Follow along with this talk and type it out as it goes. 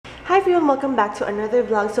everyone, welcome back to another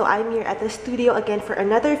vlog. So I'm here at the studio again for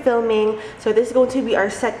another filming. So this is going to be our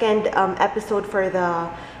second episode for the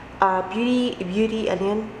beauty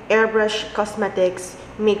airbrush cosmetics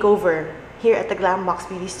makeover here at the Glambox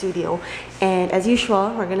Beauty Studio. And as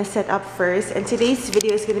usual, we're gonna set up first, and today's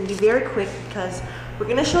video is gonna be very quick because we're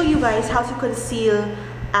gonna show you guys how to conceal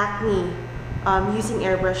acne using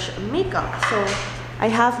airbrush makeup. So I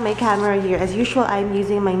have my camera here. As usual, I'm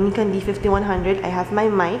using my Nikon D5100. I have my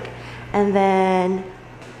mic, and then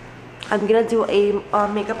I'm gonna do a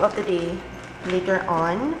makeup of the day later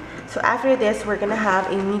on. So after this, we're gonna have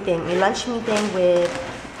a meeting, a lunch meeting with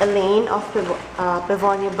Elaine of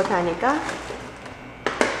Pevonia Botanica.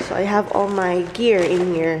 So I have all my gear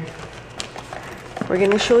in here. We're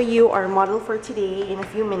gonna show you our model for today in a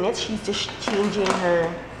few minutes. She's just changing her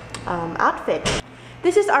outfit.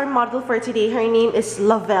 This is our model for today. Her name is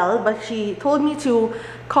Lavelle, but she told me to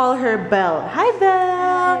call her Belle. Hi,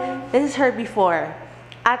 Belle! Hi. This is her before.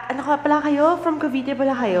 At ano ka pala kayo? From Cavite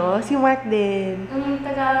pala kayo? Si Mark din.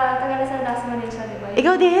 Taga-Lasal din siya, di ba?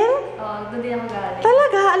 Ikaw din? Oo, doon din ako galing.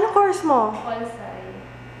 Talaga? Anong course mo? Pol-Sci.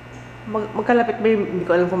 Magkalapit ba yun? Hindi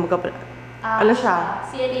ko alam kung magkalapit. Ano siya?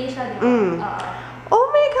 CLA siya, di ba? Oh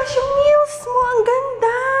my gosh, yung nails mo! Ang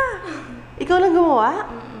ganda! Ikaw lang gumawa?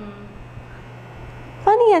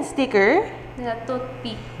 Paano yan? Sticker?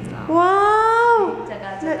 Toothpick. Wow!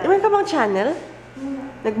 Tsaga. Meron ka bang channel?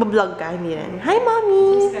 Nagbablog ka? Hindi rin. Hi,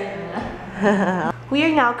 Mommy! Subscribe na. We are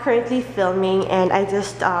now currently filming, and I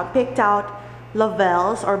just picked out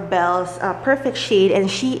Lavelle's or Belle's perfect shade, and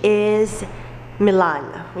she is Milan.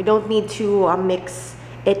 We don't need to mix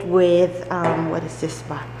it with, what is this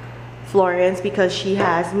ba? Florence, because she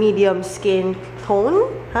has medium skin tone.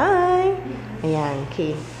 Hi! Ayan,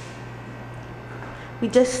 okay. We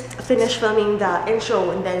just finished filming the intro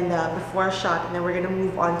and then the before shot, and then we're gonna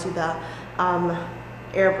move on to the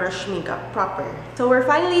airbrush makeup proper. So we're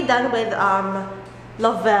finally done with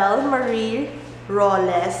Lavelle Marie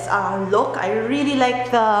Rolles look. I really like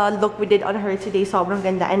the look we did on her today. Sobrang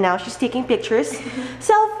ganda. And now she's taking pictures,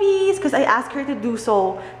 selfies, because I asked her to do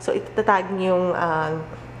so. So itatag niyo yung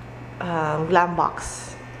Glambox.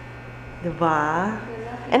 Diba?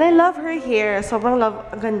 And I love her hair. Sobrang love.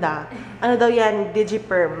 Ang ganda. Ano daw yan?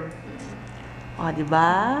 Digiperm. O,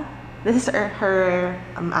 diba? This is her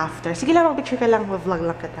after. Sige lang, mag-picture ka lang. Vlog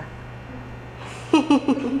lang kita.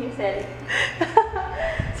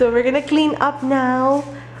 So, we're gonna clean up now.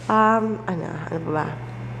 Ano ba?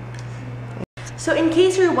 So, in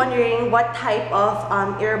case you're wondering what type of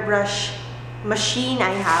airbrush machine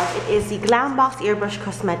I have, it is the Glambox Airbrush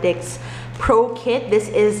Cosmetics Pro Kit. This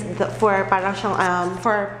is for parang siyang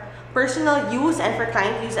for personal use and for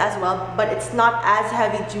client use as well, but it's not as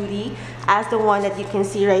heavy duty as the one that you can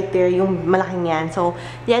see right there, yung malaking yan. So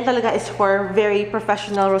yan talaga is for very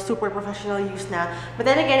professional or super professional use na. But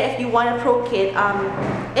then again, if you want a Pro Kit,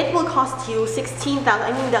 it will cost you 16,000.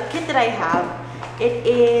 I mean, the kit that I have, it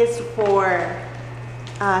is for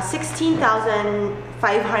 16,500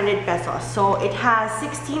 pesos. So it has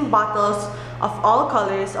 16 bottles of all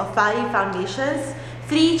colors of value foundations,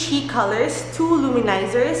 3 cheek colors, 2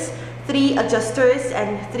 luminizers, 3 adjusters,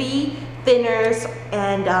 and 3 thinners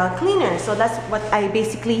and cleaners. So that's what I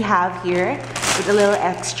basically have here with a little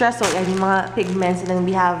extra. So yung mga pigments, and then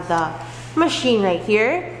we have the machine right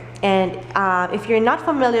here. And if you're not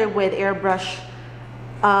familiar with airbrush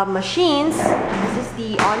machines, this is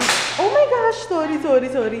the on. Oh my gosh,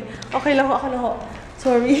 sorry. Okay lang ako na ho.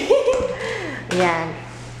 Sorry. Yan.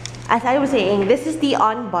 As I was saying, this is the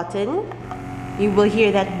on button. You will hear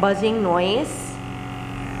that buzzing noise.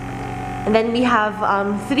 And then we have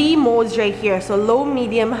 3 modes right here. So low,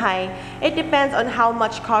 medium, high. It depends on how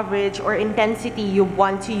much coverage or intensity you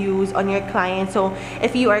want to use on your client. So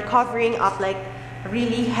if you are covering up like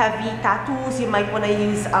really heavy tattoos, you might want to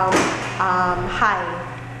use high.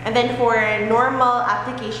 And then for normal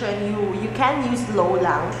application, you can use low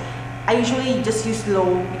lang. I usually just use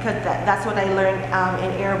low because that's what I learned in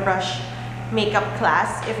airbrush makeup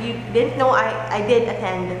class. If you didn't know, I did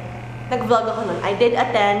attend, nag-vlog ako nun. I did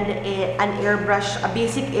attend a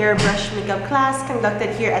basic airbrush makeup class conducted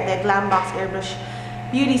here at the Glambox Airbrush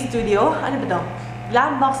Beauty Studio. Ano ba to?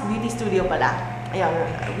 Glambox Beauty Studio pala. Ayun,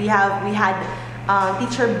 we had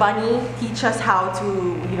teacher Bunny teach us how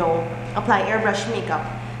to, apply airbrush makeup.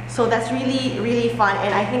 So that's really fun,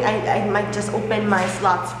 and I think I might just open my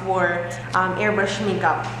slots for airbrush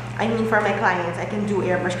makeup. I mean, for my clients, I can do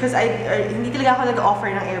airbrush because hindi talaga ako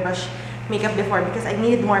nag-offer ng airbrush makeup before because I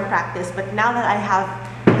needed more practice. But now that I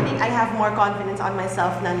think I have more confidence on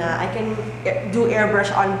myself na I can do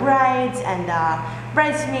airbrush on brides and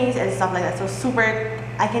bridesmaids and stuff like that. So super,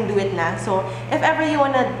 I can do it na. So if ever you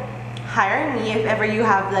wanna hire me if ever you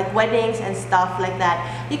have like weddings and stuff like that.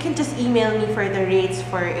 You can just email me for the rates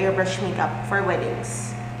for airbrush makeup for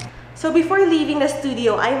weddings. So before leaving the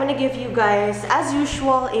studio, I want to give you guys, as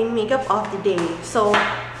usual, a makeup of the day. So,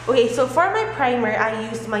 okay, so for my primer, I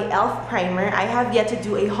used my e.l.f. primer. I have yet to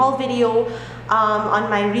do a haul video on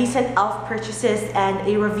my recent e.l.f. purchases and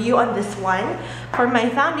a review on this one. For my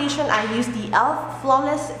foundation, I used the e.l.f.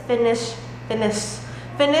 Flawless Finish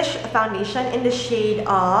foundation in the shade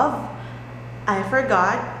of, I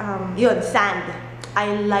forgot, Sand.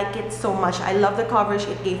 I like it so much. I love the coverage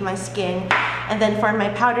it gave my skin. And then for my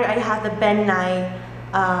powder, I have the Ben Nye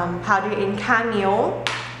powder in Cameo.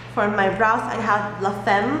 For my brows, I have La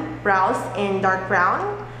Femme brows in dark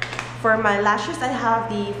brown. For my lashes, I have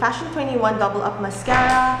the Fashion 21 Double Up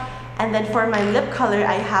Mascara. And then for my lip color,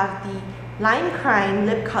 I have the Lime Crime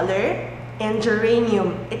lip color in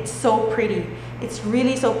Geranium. It's so pretty. It's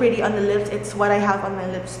really so pretty on the lips. It's what I have on my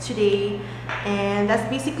lips today. And that's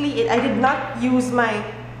basically it. I did not use my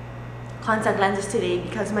contact lenses today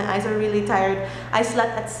because my eyes are really tired. I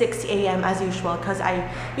slept at 6 a.m. as usual because I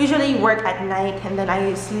usually work at night and then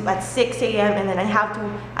I sleep at 6 a.m. and then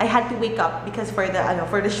I had to wake up because for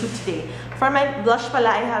the shoot today. For my blush pala,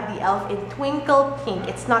 I have the e.l.f. in Twinkle Pink.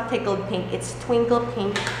 It's not Tickled Pink, it's Twinkle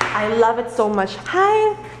Pink. I love it so much.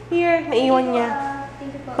 Hi! Here, naiwan niya.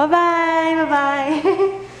 Bye-bye!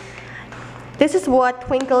 Bye-bye! This is what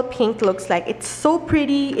Twinkle Pink looks like. It's so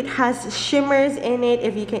pretty. It has shimmers in it.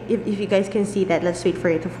 If you guys can see that, let's wait for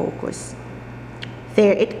it to focus.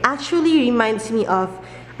 There. It actually reminds me of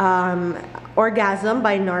Orgasm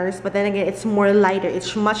by NARS, but then again, it's more lighter.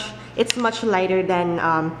 It's much lighter than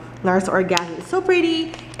NARS Orgasm. It's so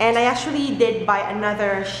pretty. And I actually did buy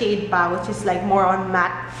another shade bar, which is like more on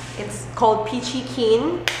matte. It's called Peachy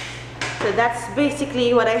Keen. So that's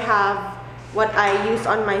basically what I have, what I use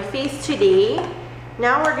on my face today.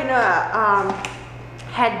 Now we're gonna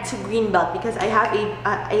head to Greenbelt because I have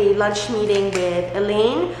a lunch meeting with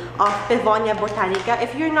Elaine of Pivonia Botanica.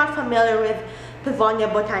 If you're not familiar with Pivonia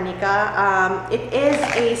Botanica, it is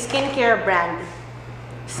a skincare brand.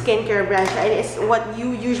 And it's what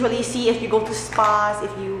you usually see if you go to spas,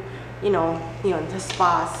 if you know, to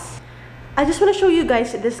spas. I just want to show you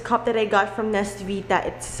guys this cup that I got from Nest Vita.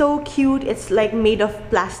 It's so cute. It's like made of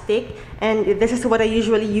plastic, and this is what I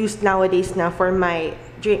usually use nowadays now for my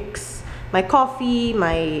drinks. My coffee,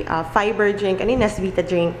 my fiber drink, and a Nest Vita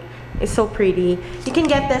drink. It's so pretty. You can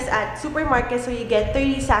get this at supermarket, so you get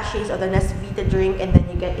 30 sachets of the Nest Vita drink and then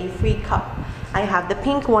you get a free cup. I have the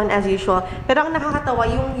pink one as usual. Pero ang nakakatawa,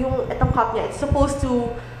 yung itong cup niya, it's supposed to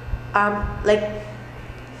like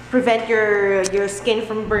prevent your skin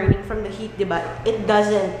from burning from the heat, diba? It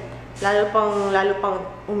doesn't. Lalo pang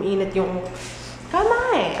umiinit yung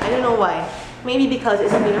kamay. I don't know why. Maybe because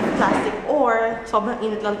it's made of plastic or sobrang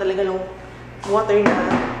init lang talaga ng water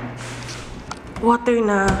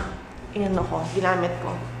na ginamit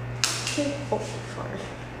ko. Oh, sorry.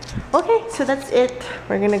 Okay, so that's it.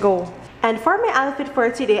 We're gonna go. And for my outfit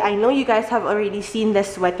for today, I know you guys have already seen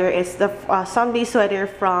this sweater. It's the Sunday sweater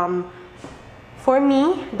from... For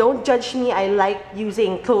me, don't judge me. I like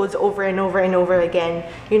using clothes over and over and over again.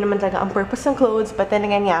 Yun naman talaga ang purpose ng clothes. But then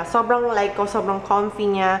again, yeah, sobrang like ko, sobrang comfy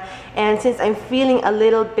niya. And since I'm feeling a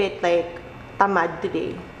little bit like tamad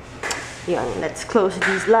today, yun, let's close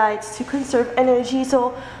these lights to conserve energy.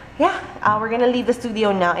 So yeah, we're gonna leave the studio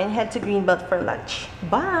now and head to Greenbelt for lunch.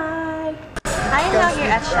 Bye! I am now here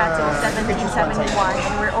at Chateau 1771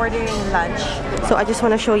 and we're ordering lunch. So I just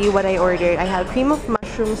want to show you what I ordered. I have cream of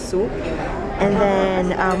mushroom soup. And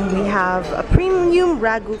then we have a premium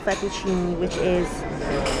ragu fettuccine, which is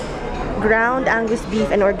ground Angus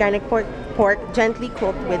beef and organic pork gently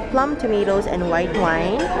cooked with plum, tomatoes, and white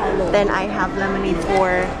wine. Then I have lemonade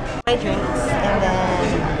for my drinks. And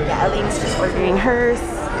then, yeah, Elaine's just ordering hers.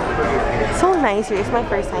 So nice here. It's my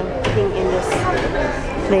first time eating in this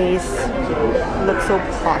place. It looks so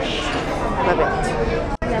posh. Love it.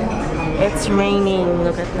 It's raining.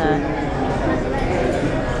 Look at that.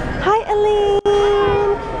 Hi, Elaine!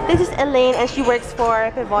 This is Elaine and she works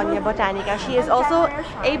for Pivonia Botanica. She is also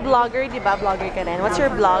a blogger, diba? Blogger ka rin. What's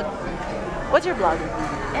your blog? What's your blog?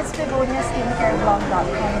 It's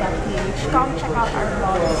bevoniaskincareblog.com.ph. Come check out our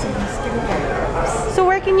blog and skincare products. So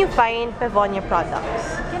where can you find Pivonia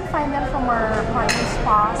products? You can find them from our partner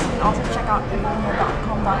spas. You can also check out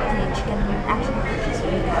bevonia.com.ph. You can actually purchase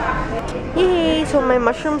it. Yay! So my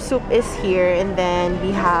mushroom soup is here and then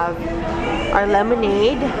we have our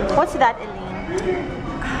lemonade. What's that, Elaine?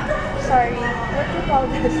 Sorry, what do you call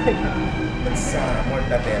this again? It's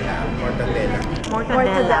mortadella. Mortadella.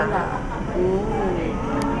 Mortadella. Ooh.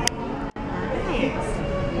 Nice.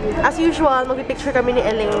 As usual, mag-picture kami ni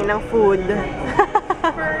Elaine ng food.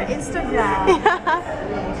 For Instagram.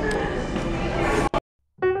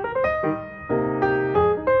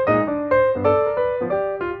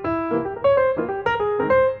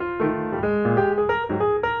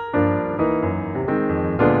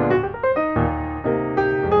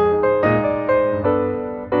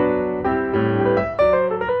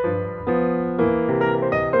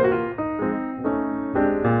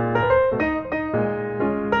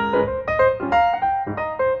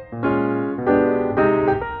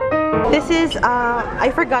 This is,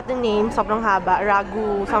 I forgot the name, sobrang haba,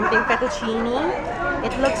 ragu, something fettuccine.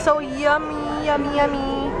 It looks so yummy, yummy,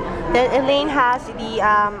 yummy. Then Elaine has the,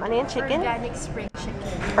 ano yun, chicken? Organic spring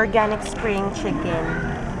chicken. Organic spring chicken.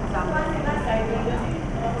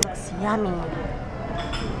 Looks yummy.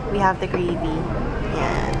 We have the gravy.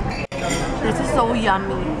 Yeah. This is so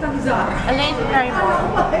yummy. Elaine, try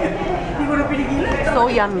more. So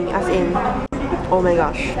yummy, as in, oh my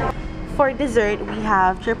gosh. For dessert, we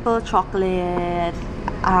have triple chocolate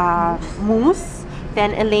mousse.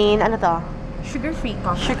 Then Elaine, ano to? Sugar-free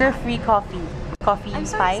coffee. Sugar-free coffee. Coffee I'm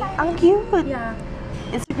so pie. excited. Ang cute! Yeah.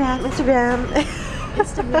 Instagram.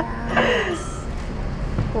 Instagram.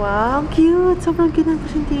 Wow, ang cute! Sobrang cute ng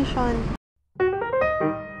presentation.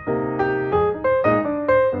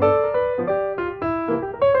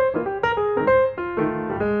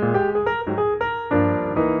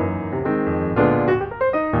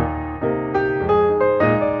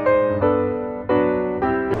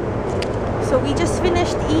 So we just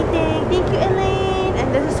finished eating. Thank you, Elaine.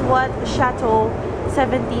 And this is what Chateau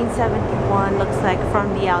 1771 looks like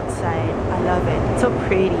from the outside. I love it. It's so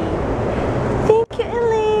pretty. Thank you,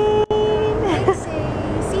 Elaine.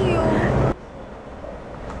 See you.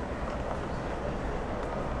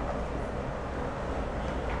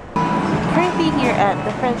 Currently here at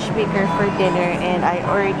the French Baker for dinner, and I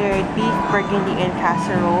ordered beef bourguignon and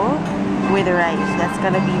casserole with rice. That's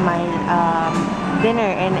gonna be my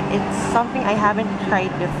dinner, and it's something I haven't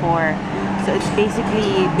tried before. So it's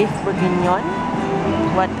basically beef bourguignon,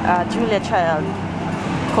 what Julia Child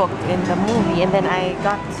cooked in the movie, and then I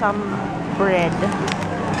got some bread.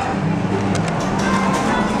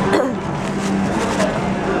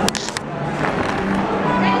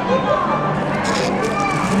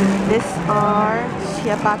 These are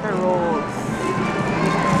ciabatta rolls.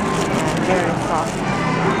 And very soft.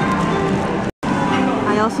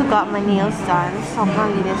 I also got my nails done.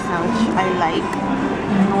 Sobrang linis na, which I like.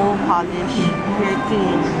 No polish. Very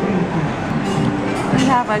clean. We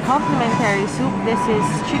have a complimentary soup. This is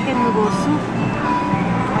chicken noodle soup.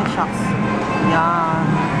 My shucks. Yum.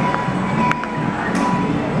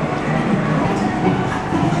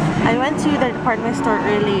 I went to the department store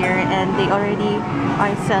earlier and they already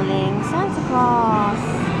are selling Santa Claus.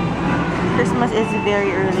 Christmas is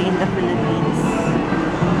very early in the Philippines.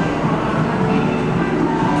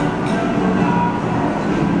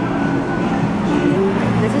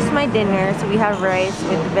 This is my dinner. So we have rice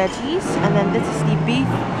with veggies, and then this is the beef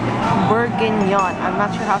bourguignon. I'm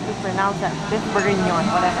not sure how to pronounce that. Beef bourguignon,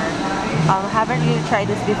 whatever. Haven't really tried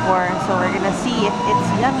this before, so we're gonna see if it's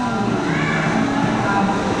yummy.